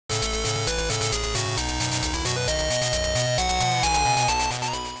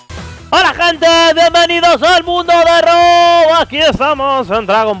Hola gente, bienvenidos al Mundo de Rob. Aquí estamos en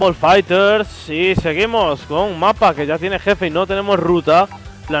Dragon Ball FighterZ y seguimos con un mapa que ya tiene jefe y no tenemos ruta.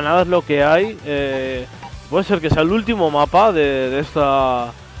 La nada es lo que hay. Puede ser que sea el último mapa de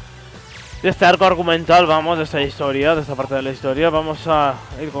este arco argumental, vamos, de esta historia, de esta parte de la historia. Vamos a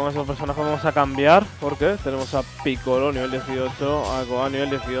ir con esos personajes, vamos a cambiar, porque tenemos a Piccolo nivel 18, a Gohan nivel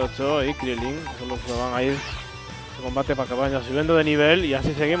 18 y Krillin, son los que van a ir de combate para que vayan subiendo de nivel. Y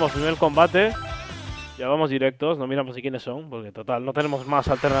así seguimos, primer combate, ya vamos directos, no miramos ni quiénes son, porque total, no tenemos más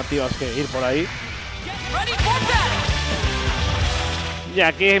alternativas que ir por ahí. Y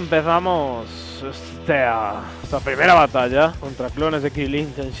aquí empezamos esta primera batalla contra clones de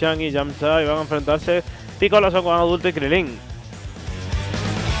Krillin, Tenshan y Yamcha, y van a enfrentarse Piccolo, Son Gohan adulto y Krillin.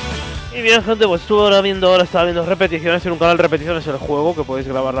 Y bien gente, pues estaba viendo repeticiones en un canal repeticiones el juego, que podéis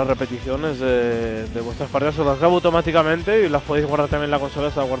grabar las repeticiones de vuestras partidas, os las grabo automáticamente y las podéis guardar también en la consola,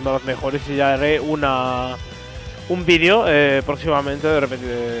 está guardando las mejores, y ya haré un vídeo próximamente de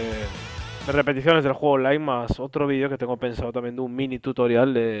repeticiones del juego online, más otro vídeo que tengo pensado también de un mini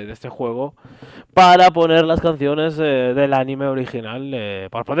tutorial de este juego para poner las canciones del anime original,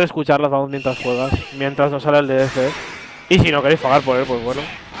 para poder escucharlas, vamos, mientras juegas, mientras nos sale el DLC. Y si no queréis pagar por él, pues bueno,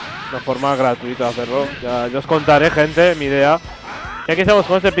 una forma gratuita de hacerlo. Ya os contaré, gente, mi idea. Y aquí estamos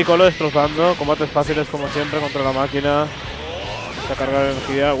con este Piccolo destrozando, combates fáciles como siempre contra la máquina. Esta carga de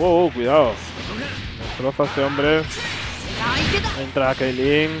energía, wow, cuidado, destroza a este hombre. Entra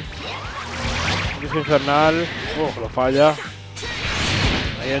Krillin, es infernal, lo falla.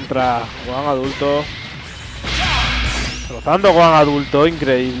 Ahí entra Gohan adulto, destrozando Gohan adulto,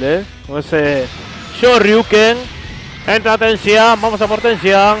 increíble, con ese Shoryuken. Entra Tenshan, vamos a por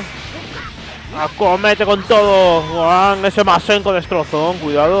Tenshan, acomete con todo Gohan, ese Masenko destrozón,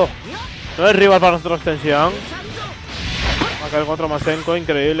 cuidado, no es rival para nosotros Tenshan. Va a caer contra Masenko,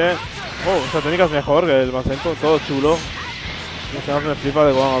 increíble. Esta técnica es mejor que el Masenko, todo chulo. Me flipa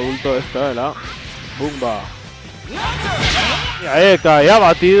de Gohan adulto esta, la Bumba. Y ahí cae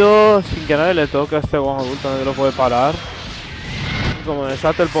abatido sin que nadie le toque a este Gohan adulto, nadie lo puede parar. Y como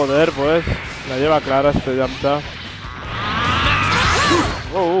desate el poder, pues la lleva clara este Yamcha.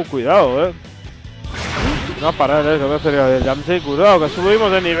 Cuidado, no va a parar, que voy a hacer el Yamcha. Cuidado, que subimos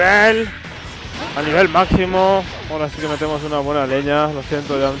de nivel a nivel máximo. Ahora sí que metemos una buena leña, lo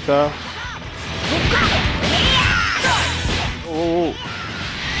siento Yamcha.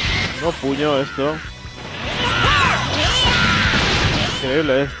 No puño esto.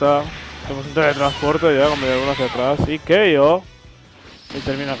 Increíble esta. Tenemos un teletransporte ya con medio uno hacia atrás. Y KO. Y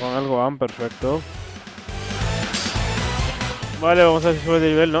termina con el Gohan, perfecto. Vale, vamos a ver si sube de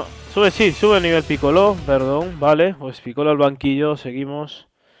nivel, no. Sube el nivel Piccolo, perdón, vale. Pues Piccolo al banquillo, seguimos.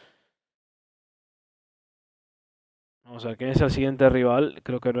 Vamos a ver quién es el siguiente rival.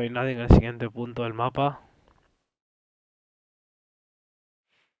 Creo que no hay nadie en el siguiente punto del mapa.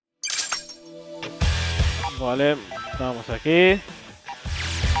 Vale, estamos aquí.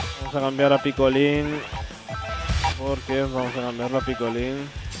 Vamos a cambiar a Picolín. Vamos a cambiarlo a Picolín.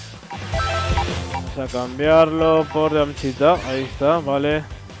 Vamos a cambiarlo por Yamchita. Ahí está, vale.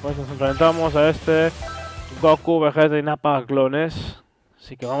 Pues nos enfrentamos a este Goku, Vegeta y Nappa clones.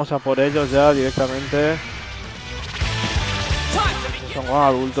 Así que vamos a por ellos ya directamente. Son Gohan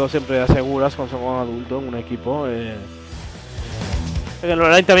adulto, siempre aseguras con Son Gohan adulto en un equipo. En el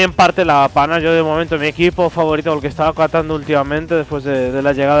online también parte la pana. Yo de momento mi equipo favorito, el que estaba catando últimamente después de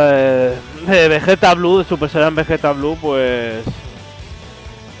la llegada de Vegeta Blue, de Super Saiyan Vegeta Blue, pues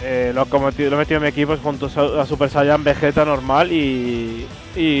lo he metido en mi equipo junto a Super Saiyan Vegeta normal y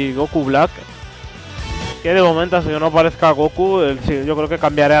Goku Black. Que de momento, hasta que no aparezca Goku, yo creo que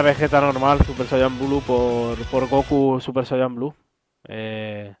cambiaré a Vegeta normal, Super Saiyan Blue, por Goku Super Saiyan Blue.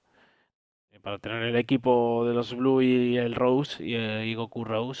 Para tener el equipo de los Blue y el Rose y Goku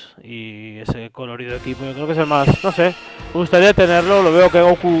Rose y ese colorido equipo, yo creo que es el más, no sé, me gustaría tenerlo. Lo veo que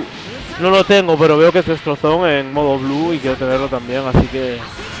Goku no lo tengo, pero veo que es destrozón en modo Blue y quiero tenerlo también, así que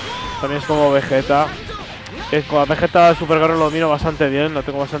también es como Vegeta. Con la Vegeta Super Guerrero lo miro bastante bien, lo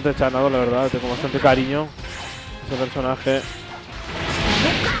tengo bastante chanado, la verdad, tengo bastante cariño ese personaje.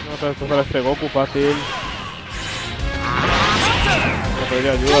 Vamos a destrozar a este Goku fácil. Me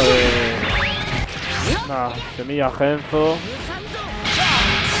pediría ayuda de semilla Genzo.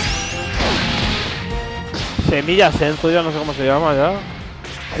 Semilla Senzo, ya no sé cómo se llama ya.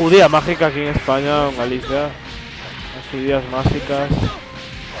 Judía mágica aquí en España, en Galicia. Las judías mágicas.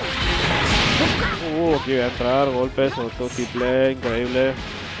 Aquí voy a entrar, golpes, auto triple, increíble.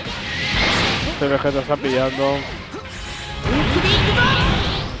 Este Vegeta está pillando.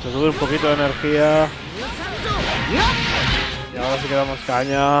 Se sube un poquito de energía. Y ahora sí que damos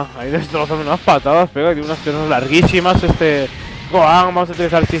caña. Ahí destrozando unas patadas, pega, tiene unas piernas larguísimas este Gohan. Vamos a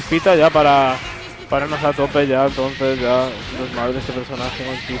utilizar chispita ya para irnos a tope ya, entonces ya es madre este personaje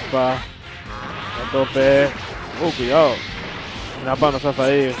con chispa. A tope. Cuidado. Napa nos hace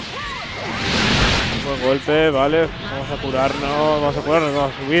ahí. Un buen golpe, vale. Vamos a curarnos, vamos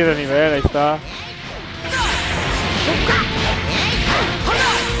a subir de nivel, ahí está.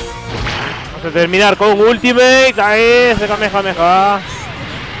 Vamos a terminar con Ultimate, ahí, ese Kamehameha.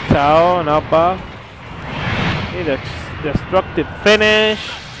 Chao, Napa. Y Destructive Finish.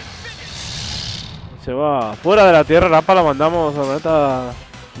 Se va fuera de la tierra, Napa, la mandamos a planeta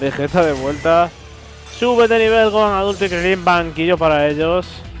Vegeta de vuelta. Sube de nivel con adulto y Krillin, banquillo para ellos.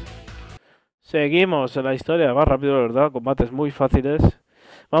 Seguimos en la historia, más rápido, la verdad, combates muy fáciles.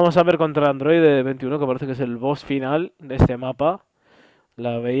 Vamos a ver contra Android 21, que parece que es el boss final de este mapa.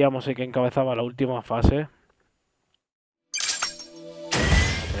 La veíamos ahí que encabezaba la última fase.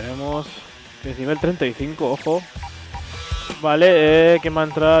 Tenemos que es nivel 35, ojo. Vale, ¿quién va a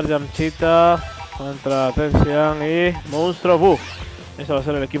entrar? Yamchita, va a entrar Tensian y Monstruo Buu. Ese va a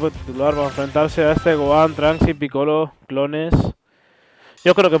ser el equipo titular. Va a enfrentarse a este Gohan, Trunks y Piccolo, clones.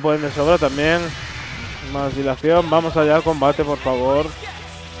 Yo creo que pueden de sobra también. Más dilación. Vamos allá al combate, por favor.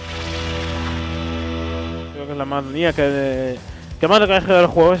 Creo que es la manía que más le cae del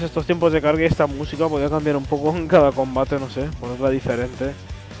juego es estos tiempos de carga y esta música. Podría cambiar un poco en cada combate, no sé, ponerla diferente.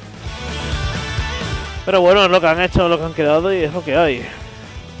 Pero bueno, es lo que han hecho, lo que han quedado y es lo que hay.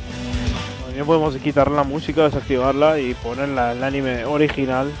 También podemos quitar la música, desactivarla y ponerla en el anime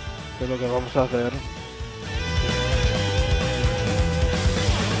original, que es lo que vamos a hacer.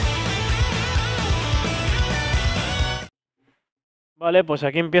 Vale, pues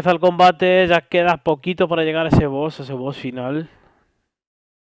aquí empieza el combate, ya queda poquito para llegar a ese boss final.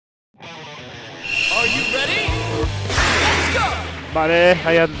 Vale,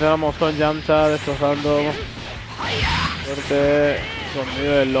 ahí entramos con Yamcha destrozando. Fuerte.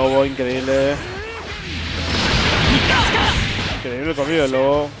 Sonido del lobo, increíble. Increíble el sonido del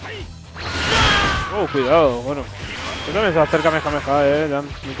lobo. Cuidado, bueno. Yo también se acerca Kamehameha, ya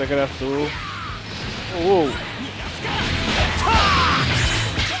no te creas tú.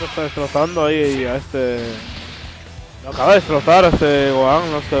 Esto está destrozando ahí a este. Lo acaba de destrozar a este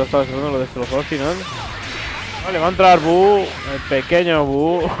Gohan, no sé, lo estaba destrozando, lo destrozó al final. Vale, va a entrar Buu, el pequeño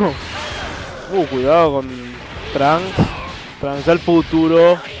Buu. Cuidado con Trunks. Trunks del futuro.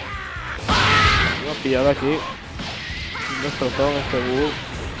 Lo he pillado aquí. Un destrozón este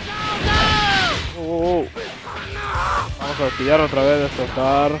Buu. Vamos a pillar otra vez,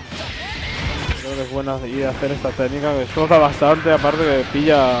 destrozar. Creo que es buena idea hacer esta técnica, que destroza bastante, aparte que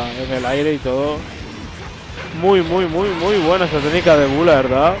pilla en el aire y todo. Muy buena esta técnica de Buu, la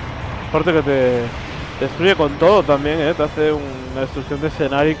verdad. Aparte que te destruye con todo también, te hace una destrucción de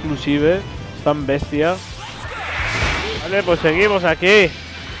escenario inclusive. Es tan bestia. Vale, pues seguimos aquí.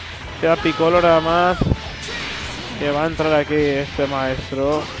 Queda Piccolo nada más. Que va a entrar aquí este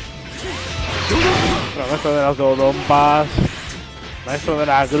maestro. El maestro de las Dodonpas. Maestro de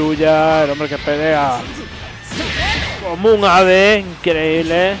la grulla. El hombre que pelea como un ave.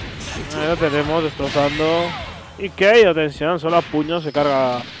 Increíble. Ahí lo tenemos destrozando. Y que atención, solo a puños se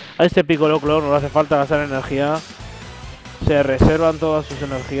carga a este Piccolo clon. No le hace falta gastar energía. Se reservan todas sus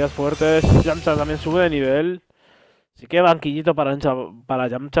energías fuertes. Yamcha también sube de nivel. Así que banquillito para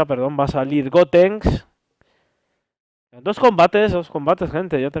Yamcha, perdón. Va a salir Gotenks. Dos combates,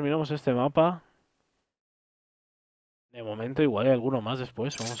 gente. Ya terminamos este mapa. De momento igual hay alguno más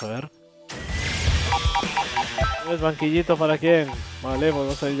después. Vamos a ver. ¿Es banquillito para quién? Vale, pues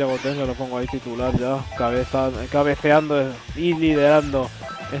va a salir ya Gotenks. Lo pongo ahí titular ya. Cabeceando y liderando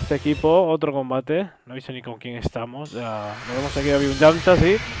este equipo. Otro combate. No sé ni con quién estamos. Ya lo vemos aquí. Había un Yamcha,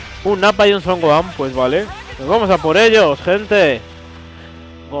 sí. Un Nappa y un Son Gohan. Pues vale. Nos vamos a por ellos, gente.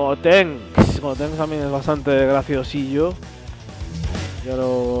 Gotenks también es bastante graciosillo. Ya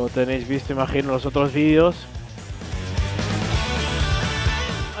lo tenéis visto, imagino, en los otros vídeos.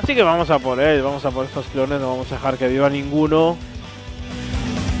 Así que vamos a por él, vamos a por estos clones, no vamos a dejar que viva ninguno.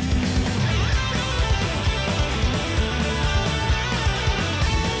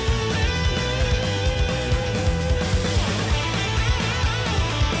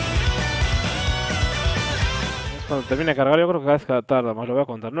 Cuando termine de cargar, yo creo que cada vez que tarda más lo voy a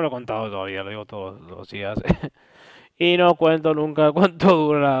contar. No lo he contado todavía, lo digo todos los días. Y no cuento nunca cuánto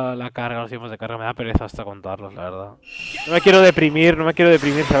dura la carga, los tiempos de carga. Me da pereza hasta contarlos, la verdad. No me quiero deprimir,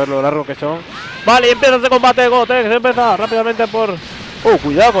 saber lo largo que son. Vale, y empieza este combate de Gotenks. Empieza rápidamente por...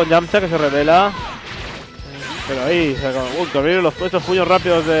 cuidado con Yamcha, que se revela. Pero ahí, se acaba. Los puños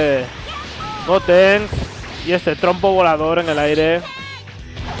rápidos de Gotenks. Y este trompo volador en el aire.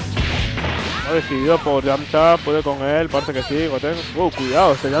 Ha decidido por Yamcha, puede con él, parece que sí, Goten.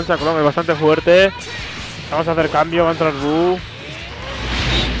 Cuidado, este Yamcha Clon es bastante fuerte. Vamos a hacer cambio, va a entrar Bu.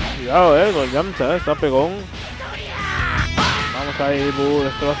 Cuidado, con Yamcha, está pegón. Vamos ahí, Bu,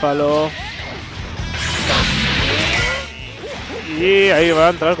 destrózalo. Y ahí va a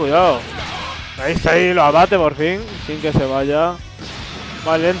entrar, cuidado. Ahí está, ahí lo abate por fin, sin que se vaya.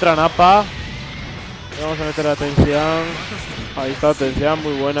 Vale, entra Nappa. Vamos a meter la tensión. Ahí está, tensión,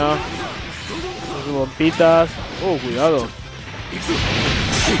 muy buena. Sus bombitas. Cuidado.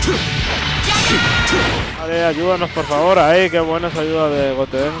 Vale, ayúdanos por favor. Ahí, qué buena esa ayuda de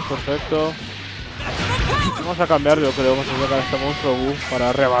Goten. Perfecto. Vamos a cambiar, yo creo. Vamos a sacar a este monstruo Bu para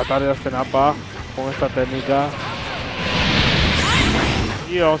arrebatar a este Nappa con esta técnica.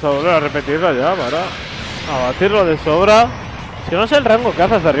 Y vamos a volver a repetirla ya para abatirlo de sobra. Es que no sé el rango que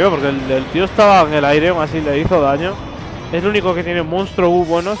hace hasta arriba, porque el tío estaba en el aire, aún así le hizo daño. Es el único que tiene un monstruo Bu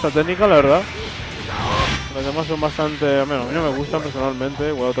bueno, esta técnica, la verdad. Los demás son bastante... Bueno, a mí no me gustan personalmente,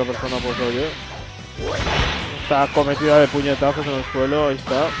 igual otra persona pues oye. Está cometida de puñetazos en el suelo, ahí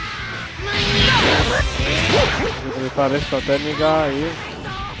está. Vamos a utilizar esta técnica y...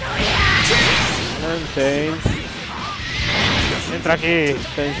 Change. Entra aquí,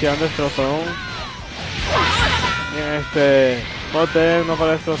 tensión, destrozón. Bien, este Goten no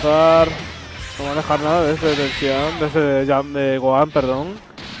para destrozar. No va a dejar nada de este tensión, de Gohan, perdón.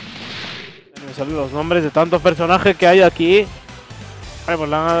 Me salen los nombres de tantos personajes que hay aquí. Vale, pues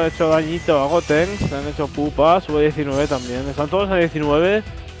le han hecho dañito a Goten, le han hecho pupa, sube 19 también. Están todos a 19.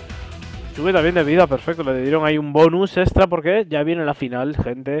 Sube también de vida, perfecto. Le dieron ahí un bonus extra porque ya viene la final,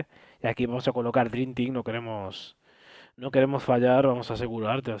 gente. Y aquí vamos a colocar Dream Team, no queremos fallar, vamos a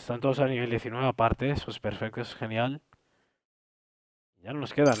asegurarte. Están todos a nivel 19 aparte, eso es perfecto, eso es genial. Ya no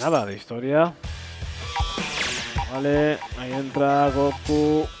nos queda nada de historia. Vale, ahí entra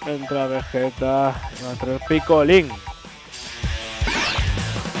Goku, entra Vegeta, entra el Picolín.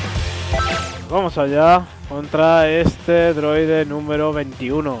 Vamos allá contra este droide número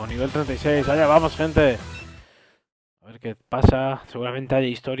 21, nivel 36. Allá vamos, gente. A ver qué pasa. Seguramente hay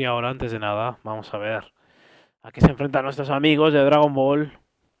historia ahora antes de nada. Vamos a ver. Aquí se enfrentan nuestros amigos de Dragon Ball.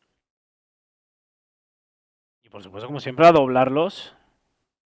 Y por supuesto, como siempre, a doblarlos.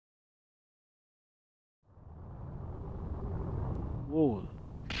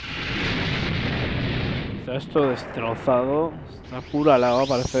 Está esto destrozado. Está pura lava,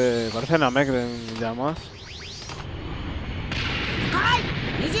 parece Namek en llamas.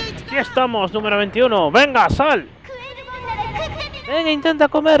 Aquí estamos, número 21. ¡Venga, sal! ¡Venga, intenta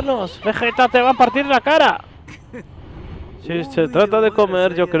comernos! ¡Vegeta te va a partir la cara! Si se trata de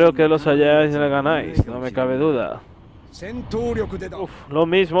comer, yo creo que los halláis y le ganáis, no me cabe duda. Uf, lo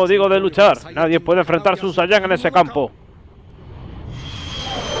mismo digo de luchar. Nadie puede enfrentar sus Saiyan en ese campo.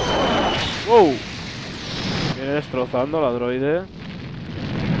 ¡Wow! Viene destrozando la droide.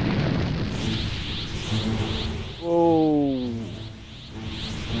 ¡Wow!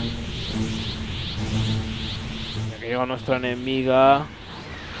 Aquí llega nuestra enemiga.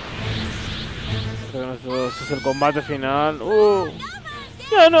 Este es el combate final.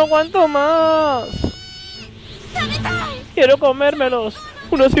 ¡Ya no aguanto más! ¡Quiero comérmelos!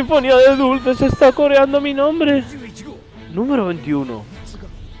 Una sinfonía de dulces está coreando mi nombre. Número 21.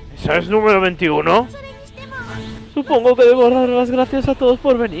 ¿Esa es número 21? Supongo que debo dar las gracias a todos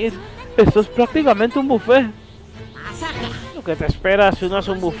por venir. Esto es prácticamente un buffet. Lo que te esperas no es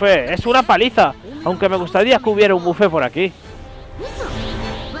un buffet, es una paliza. Aunque me gustaría que hubiera un buffet por aquí.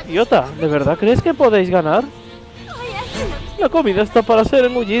 Idiota, ¿de verdad crees que podéis ganar? La comida está para ser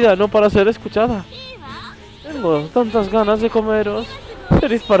engullida, no para ser escuchada. Tengo tantas ganas de comeros.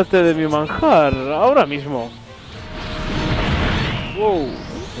 Seréis parte de mi manjar, ahora mismo. Wow,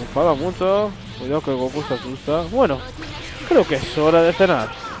 se enfada mucho. Cuidado que Goku se asusta. Bueno, creo que es hora de cenar.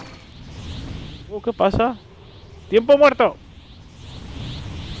 ¿Qué pasa? ¡Tiempo muerto!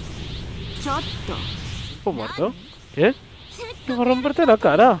 ¿Tiempo muerto? ¿Qué? ¡Me va a romperte la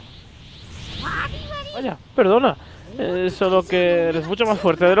cara! Vaya, perdona. Solo que eres mucho más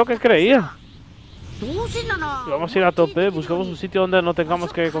fuerte de lo que creía. Si vamos a ir a tope, buscamos un sitio donde no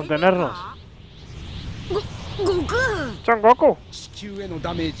tengamos que contenernos. ¡Son Goku!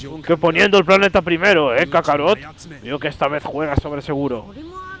 Aunque poniendo el planeta primero, Kakarot. Veo que esta vez juegas sobre seguro.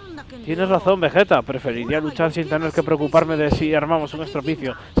 Tienes razón, Vegeta. Preferiría luchar sin tener que preocuparme de si armamos un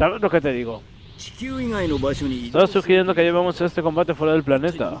estropicio. ¿Sabes lo que te digo? Estás sugiriendo que llevemos este combate fuera del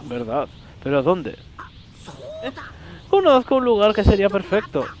planeta, ¿verdad? ¿Pero dónde? Conozco un lugar que sería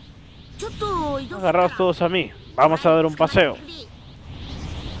perfecto. Agarraos todos a mí. Vamos a dar un paseo.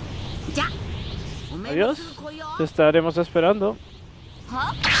 Adiós. Te estaremos esperando.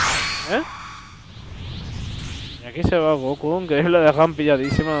 ¿Eh? Y aquí se va Goku, que le dejan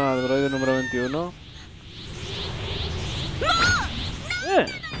pilladísima al droide número 21.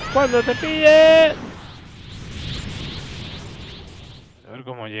 ¡Cuando te pille! A ver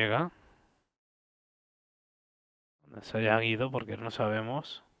cómo llega. Donde se hayan ido, porque no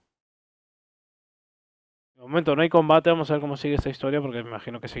sabemos. De momento no hay combate, vamos a ver cómo sigue esta historia, porque me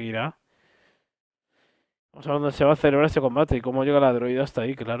imagino que seguirá. Vamos a ver dónde se va a celebrar este combate y cómo llega la droida hasta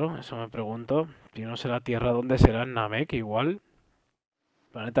ahí, claro, eso me pregunto. Si no será Tierra, ¿dónde será? En Namek, igual.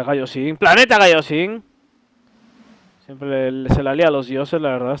 Planeta Kaioshin. ¡Planeta Kaioshin! Siempre se la lía a los dioses, la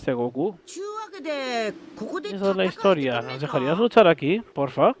verdad, este Goku. Esa es la historia. ¿Nos dejarías luchar aquí,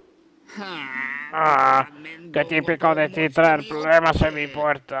 porfa? Ah, qué típico de ti traer problemas en mi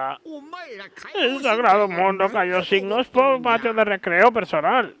puerta. El sagrado mundo Kaioshin no es por un patio de recreo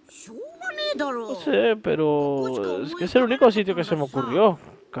personal. No sé, pero es que es el único sitio que se me ocurrió.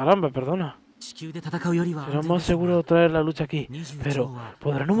 Caramba, perdona. Será más seguro traer la lucha aquí. Pero,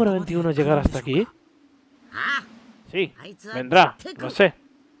 ¿podrá el número 21 llegar hasta aquí? Sí, vendrá, lo sé.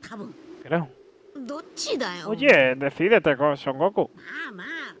 Creo. Oye, decídete, Son Goku.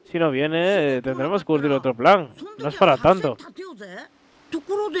 Si no viene, tendremos que urdir otro plan. No es para tanto.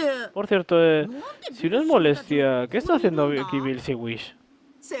 Por cierto, si no es molestia, ¿qué está haciendo aquí Bills y Wish?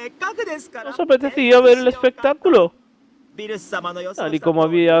 ¿Nos apetecía ver el espectáculo? Tal y como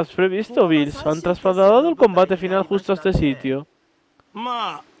habías previsto, Bills, han trasladado el combate final justo a este sitio.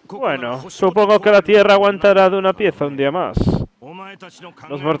 Bueno, supongo que la Tierra aguantará de una pieza un día más.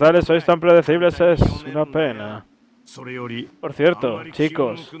 Los mortales sois tan predecibles, es una pena. Por cierto,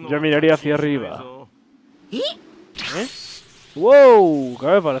 chicos, yo miraría hacia arriba. ¿Eh? ¡Wow!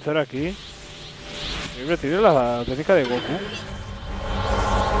 Acaba de aparecer aquí. Tiene la técnica de Goku.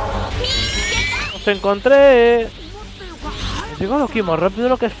 ¡Os encontré! He llegado aquí más rápido de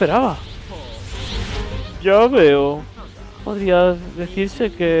lo que esperaba. Ya veo. Podría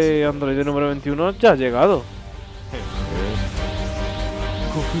decirse que Android número 21 ya ha llegado.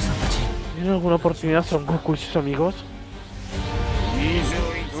 ¿Tienen alguna oportunidad Son Goku y sus amigos?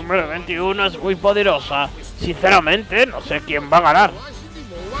 Número 21 es muy poderosa. Sinceramente, no sé quién va a ganar.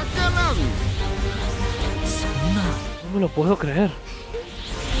 No me lo puedo creer.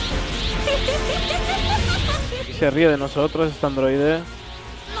 Y se ríe de nosotros este androide.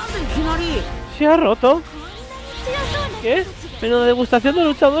 ¿Se ha roto? ¿Qué? Menuda degustación de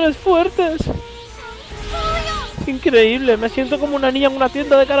luchadores fuertes. Increíble, me siento como una niña en una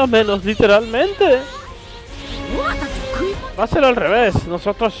tienda de caramelos, literalmente. Va a ser al revés,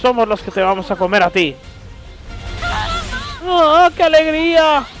 nosotros somos los que te vamos a comer a ti. ¡Ah, qué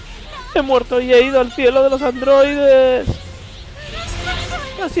alegría! He muerto y he ido al cielo de los androides.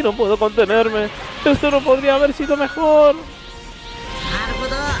 Casi no puedo contenerme. Esto no podría haber sido mejor.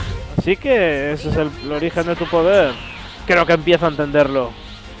 Así que ese es el origen de tu poder. Creo que empiezo a entenderlo.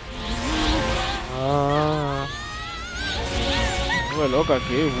 Ah. Muy loca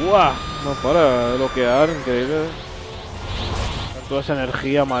aquí. ¡Buah! No para de bloquear, increíble. Toda esa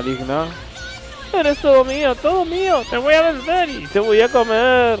energía maligna. Eres todo mío, te voy a vencer y te voy a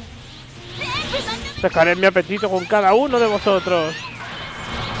comer. Sacaré mi apetito con cada uno de vosotros.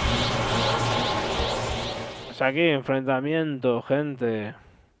 Pues aquí, enfrentamiento, gente.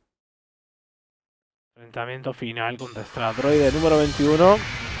 Enfrentamiento final contra este androide número 21.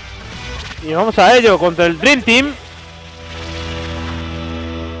 Y vamos a ello, contra el Dream Team.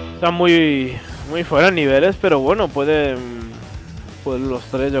 Están muy fuera en niveles, pero bueno, pueden los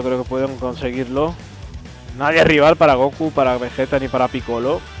tres, yo creo que pueden conseguirlo. Nadie es rival para Goku, para Vegeta ni para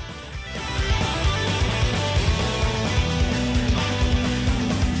Piccolo.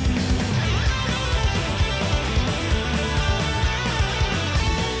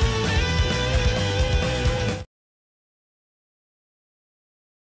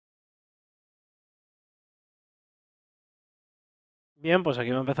 Bien, pues aquí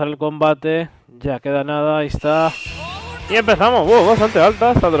va a empezar el combate. Ya queda nada, ahí está. Y empezamos. Wow, bastante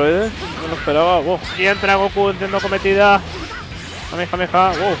alta esta droide. No lo esperaba. Wow. Y entra Goku, entiendo cometida. Jameja.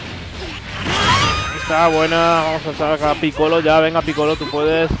 Wow. Ahí está, buena. Vamos a sacar a Piccolo ya. Venga, Piccolo, tú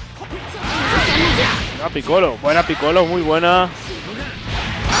puedes. Venga, Piccolo. Buena, Piccolo, muy buena.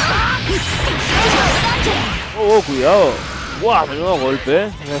 Cuidado. Wow, menudo golpe.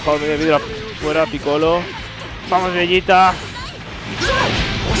 Me he dejado medio vidrio fuera, Piccolo. Vamos, Bellita.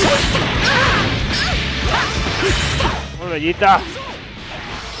 Vamos, Bellita.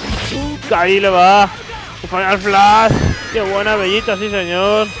 Ahí le va. Final Flash. Qué buena, Bellita, sí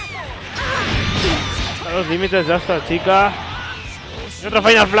señor. A los límites ya esta chica. Y otro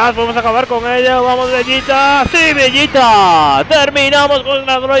Final Flash, podemos acabar con ella. Vamos, Bellita. ¡Sí, Bellita! Terminamos con el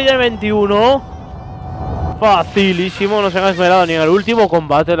androide 21. Facilísimo, no se ha esmerado ni en el último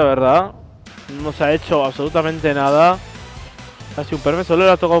combate, la verdad. No se ha hecho absolutamente nada. Casi un perfecto, solo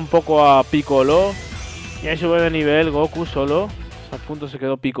le ha tocado un poco a Piccolo. Y ahí sube de nivel Goku solo. A punto se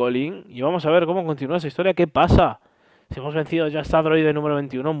quedó Picolín. Y vamos a ver cómo continúa esa historia. ¿Qué pasa? Si hemos vencido ya este androide número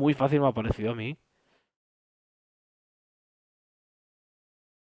 21, muy fácil me ha parecido a mí.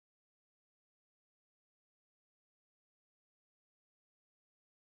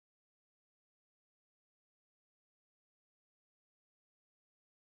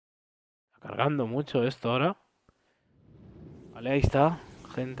 Cargando mucho esto ahora. Vale, ahí está.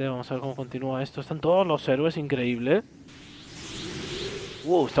 Gente, vamos a ver cómo continúa esto. Están todos los héroes, increíble.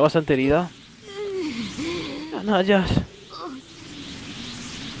 Está bastante herida. Canallas.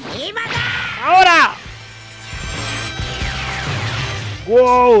 ¡Ahora!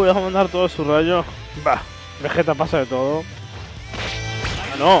 ¡Wow! Deja mandar todo su rayo. Va, Vegeta pasa de todo.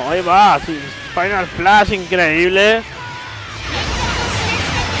 Ah, no, ahí va. Sí, Final Flash, increíble.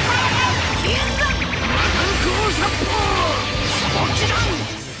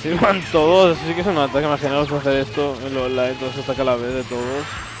 Se van todos, así que es un ataque más generoso hacer esto. Entonces ataca a la vez de todos.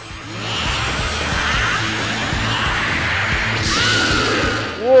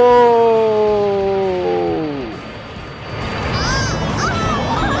 ¡Wow!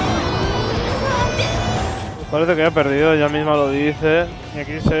 Parece que he perdido, ella misma lo dice. Y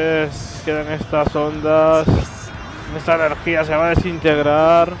aquí se quedan estas ondas. Esta energía se va a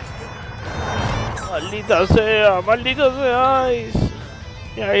desintegrar. ¡Maldita sea! ¡Malditos seáis!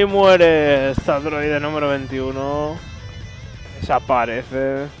 Y ahí muere este androide número 21.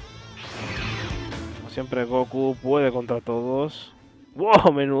 Desaparece. Como siempre, Goku puede contra todos.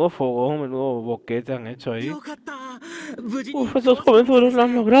 ¡Wow! Menudo fogón, menudo boquete han hecho ahí. ¡Uf! Estos jovenzuelos lo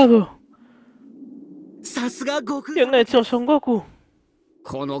han logrado. Bien hecho, Son Goku.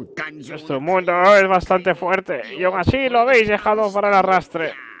 Nuestro mundo es bastante fuerte y aún así lo habéis dejado para el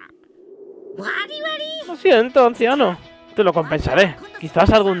arrastre. Lo siento, anciano. Te lo compensaré. Quizás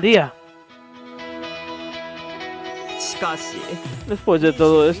algún día. Después de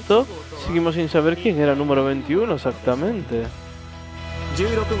todo esto, seguimos sin saber quién era el número 21 exactamente.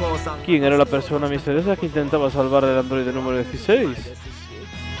 ¿Quién era la persona misteriosa que intentaba salvar el androide número 16?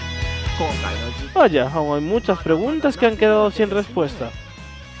 Vaya, aún hay muchas preguntas que han quedado sin respuesta.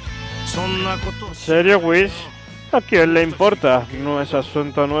 ¿En serio, Wish? ¿A quién le importa? No es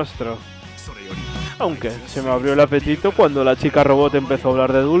asunto nuestro. Aunque se me abrió el apetito cuando la chica robot empezó a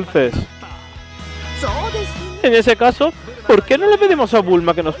hablar de dulces. En ese caso, ¿por qué no le pedimos a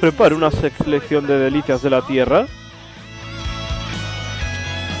Bulma que nos prepare una selección de delicias de la tierra?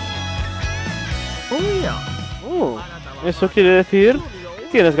 ¿Eso quiere decir que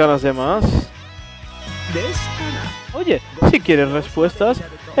tienes ganas de más? Oye, si quieres respuestas,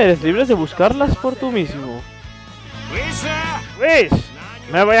 eres libre de buscarlas por tú mismo. ¡Wish!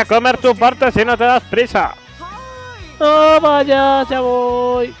 Me voy a comer tu parte si no te das prisa. ¡Oh, vaya! Ya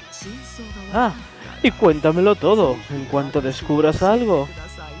voy. Ah, y cuéntamelo todo en cuanto descubras algo.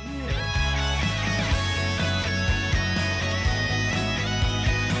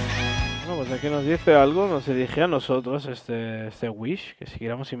 Bueno, pues aquí nos dice algo, nos dirige a nosotros este Wish, que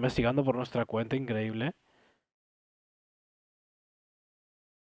siguiéramos investigando por nuestra cuenta, increíble.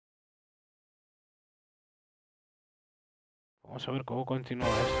 Vamos a ver cómo continúa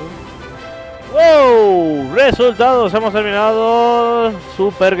esto. ¡Wow! Resultados, hemos terminado.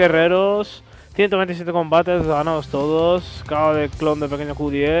 Super guerreros. 127 combates, ganados todos. KO de clon de pequeño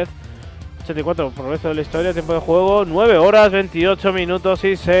Q10. 84 progreso de la historia. Tiempo de juego 9 horas, 28 minutos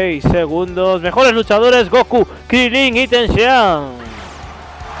y 6 segundos. Mejores luchadores: Goku, Krillin y Tenshinhan.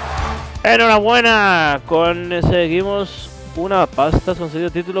 Enhorabuena. Conseguimos una pasta, has conseguido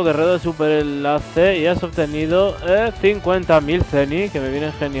título guerrero de super enlace y has obtenido 50.000 Zeni, que me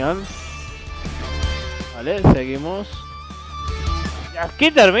viene genial. Vale, seguimos. Y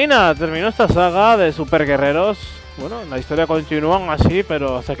aquí terminó esta saga de super guerreros. Bueno, la historia continúa aún así,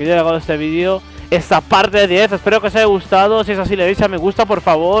 pero hasta aquí ya ha llegado este vídeo, esta parte 10. Espero que os haya gustado. Si es así, le deis a me gusta, por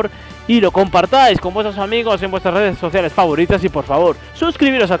favor, y lo compartáis con vuestros amigos en vuestras redes sociales favoritas. Y por favor,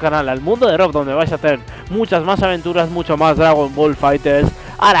 suscribiros al canal, al Mundo de Rob, donde vais a tener muchas más aventuras, mucho más Dragon Ball FighterZ,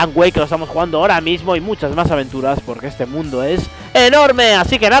 Alan Wake, que lo estamos jugando ahora mismo, y muchas más aventuras, porque este mundo es enorme.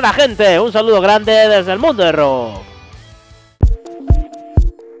 Así que nada, gente, un saludo grande desde el Mundo de Rob.